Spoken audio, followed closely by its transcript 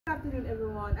Good afternoon,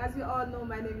 everyone. As you all know,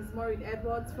 my name is Maureen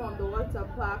Edwards from the Walter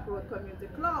Park Road Community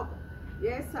Club.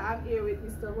 Yes, I'm here with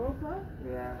Mr. Roper.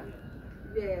 Yeah.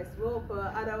 Yes,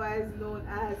 Roper, otherwise known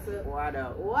as What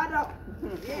up? What up?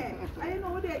 Yeah. And you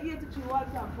know, they're here to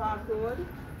Walter Park Road,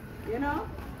 you know,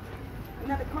 in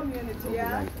the community,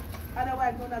 yeah.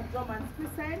 Otherwise known as Drum and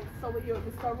Crescent. So we're here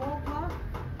with Mr. Roper.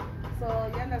 So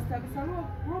you understand, Mr.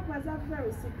 Roper is a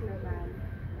very sickly man.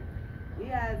 He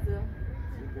has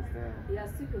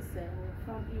sickle cell.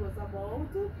 From he was about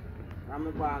From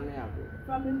him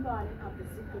born up the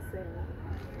sickle cell.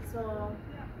 So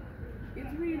it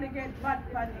really gets bad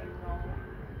for him now,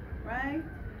 right?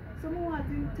 So I want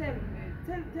him to tell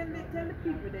the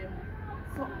people them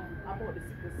something about the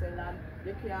sickle cell and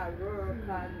you can work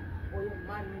and or you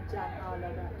manage and all of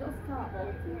that. Just talk about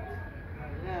it.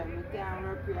 Yeah, I can't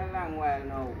work for a long while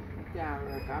now. I can't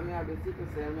work. I have the sickle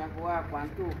cell, I have to walk on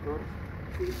 2 crutches.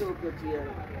 2 crutches here.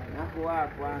 I have to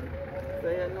walk one. So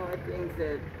you know things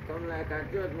that come like a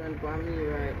judgment for me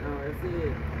right now, you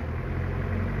see.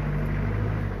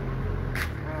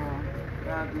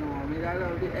 God no, I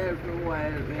love the help for a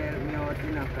while, help me out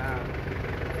in a car.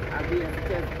 I'll be a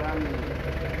step for me.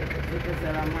 Sickle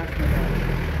cell and mash me up.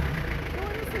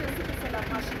 Don't you say sickle cell and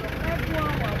mash it up?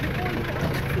 Everyone, before you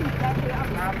think that way,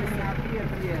 I'm not pain.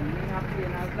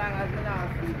 As long as I don't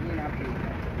sleep, I'm not pain.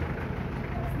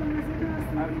 As long as I don't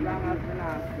sleep,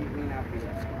 I'm not pain.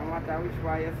 No matter which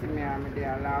way you see me, I'm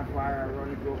there, laugh or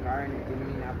run joke or anything, I'm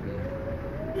not pain.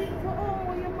 So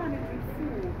how you manage with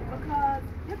food? Because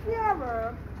if you are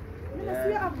work, you know,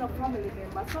 see you have no family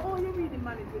member, so how you really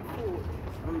manage with food?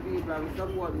 Some people will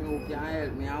support me who can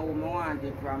help me and who want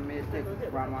it from me, take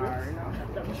it from her, you know.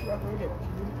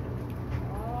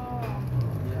 Oh.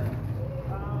 Yeah.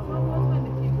 So when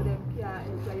the people them can't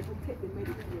help you to take the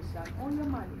medication, how you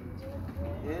manage?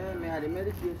 Yeah, me have the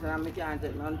medication and I can't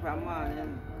take none from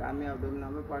morning. Because I have them in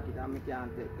my pocket and I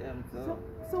can't take them.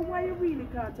 So why you really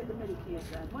can't take the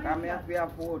medication? Because I have to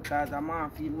afford because I'm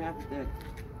morphine, I have to take.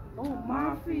 Oh,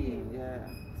 morphine? Yeah.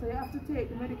 So you have to take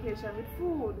the medication with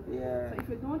food? Yeah. So if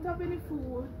you don't have any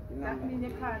food, that means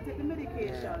you can't take the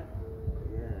medication?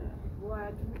 Yeah.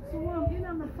 What? So you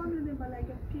know my family member like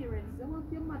your parents, you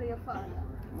want your mother, your father?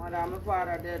 Mother and my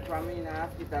father dead from me in the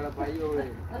hospital up at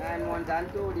Uri. 9 months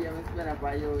and 2 days I spent up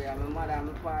at Uri. My mother and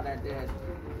my father dead.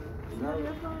 So,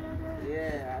 your father dead?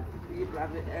 Yeah, people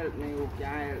have to help me who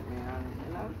can help me, and,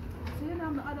 you know. So you know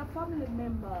my other family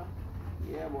member?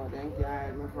 Yeah, but then can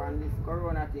help me from this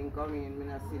corona thing coming in, I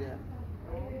not see them.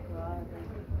 Oh God.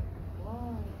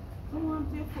 Wow. I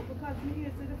want your foot because me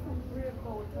here see the foot break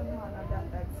out and all of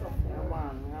that stuff. Yeah,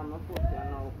 man, I have my foot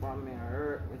now from me, I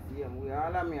hurt me, see them.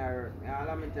 All of me hurt me, all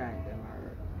of me joint them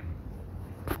hurt.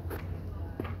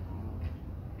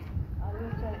 All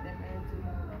your joint them hurt you?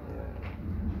 Yeah.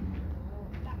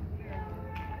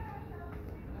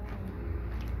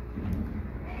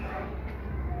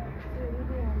 So you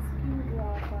doing skin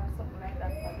graft or something like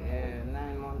that for you? Yeah,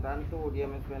 9 months and 2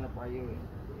 days I spent up at Uri.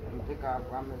 I take off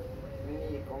from me, my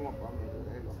knee come up from me,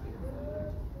 leg up here.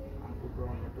 And put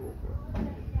on the 2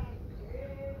 crutches.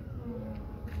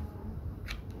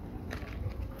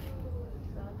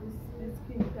 So this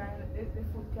skin kind of, the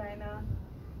foot kind of.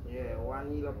 Yeah, one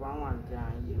heal up and one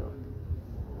can't heal up.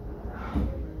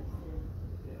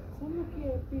 Yeah. So look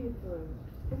here, people.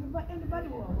 Anybody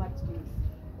who will watch this,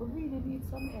 we really need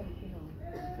some help, you know,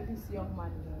 for this young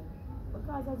man here.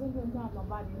 Because as you know,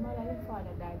 nobody, his mother and his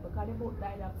father died because they both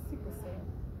died of sickle cell.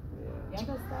 Yeah. You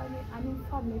understand me? And his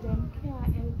family them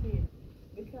can't help him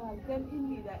because them in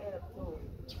need of help too.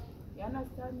 You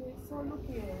understand me? So look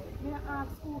here, may I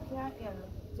ask who can help?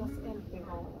 Just help him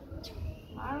out.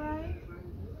 Alright?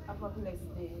 Have a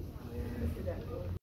blessed day. Yeah. See that.